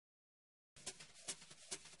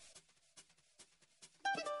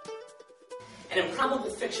An improbable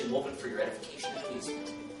fiction woven for your edification and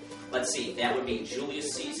amusement. Let's see, that would be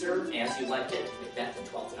Julius Caesar, As You Liked It, Macbeth, and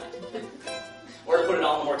Twelfth Night. Or to put it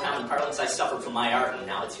all in more common parlance, I suffered from my art, and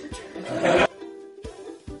now it's your turn.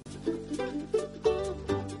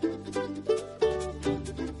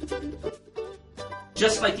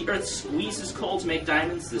 Just like the earth squeezes coal to make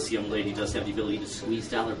diamonds, this young lady does have the ability to squeeze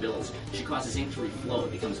dollar bills. She causes ink to reflow,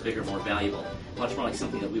 it becomes bigger, more valuable. Much more like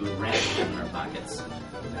something that we would rather have in our pockets.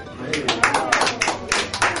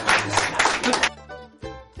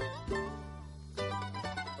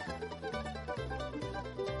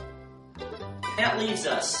 That leaves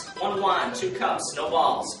us 1 wand, 2 cups, no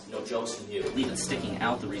balls, no jokes from you. Leave it sticking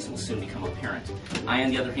out, the reason will soon become apparent. I, on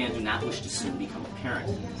the other hand, do not wish to soon become apparent.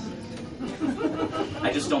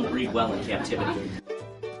 I just don't breed well in captivity.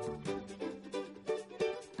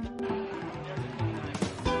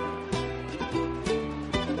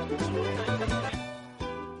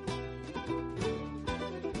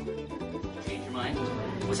 Change your mind?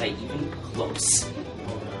 Was I even close?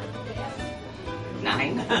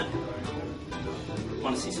 9?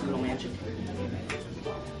 Want to see some real magic?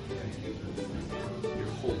 You're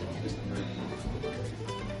holding it.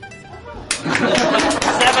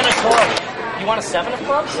 7 of clubs. You want a 7 of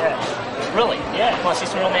clubs? Yeah. Really? Yeah. Want to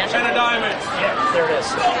see some real magic? 10 of diamonds. Yeah, there it is.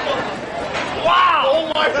 Wow!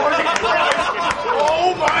 Oh my God!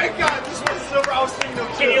 Oh my God! This was the rousing of.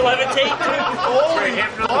 Can you levitate? Holy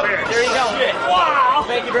fuck! There you go. Shit. Wow!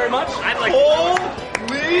 Thank you very much. I'd like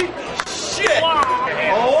Holy shit! Wow!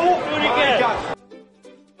 Oh Do it my again. God!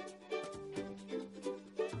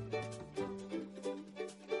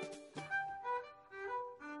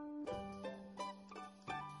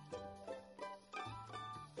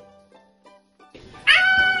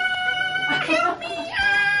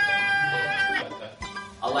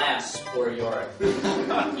 Alas, poor Yorick.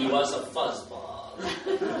 He was a fuzzball.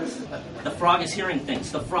 The frog is hearing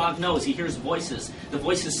things. The frog knows. He hears voices. The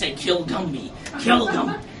voices say, "Kill Gumby. Kill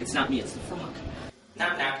Gumby." It's not me, it's the frog.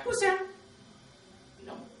 Knock, knock. Who's there?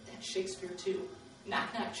 No, that's Shakespeare too.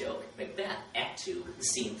 Knock, knock joke. Macbeth, Act 2,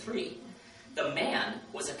 Scene 3. The man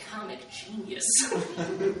was a comic genius.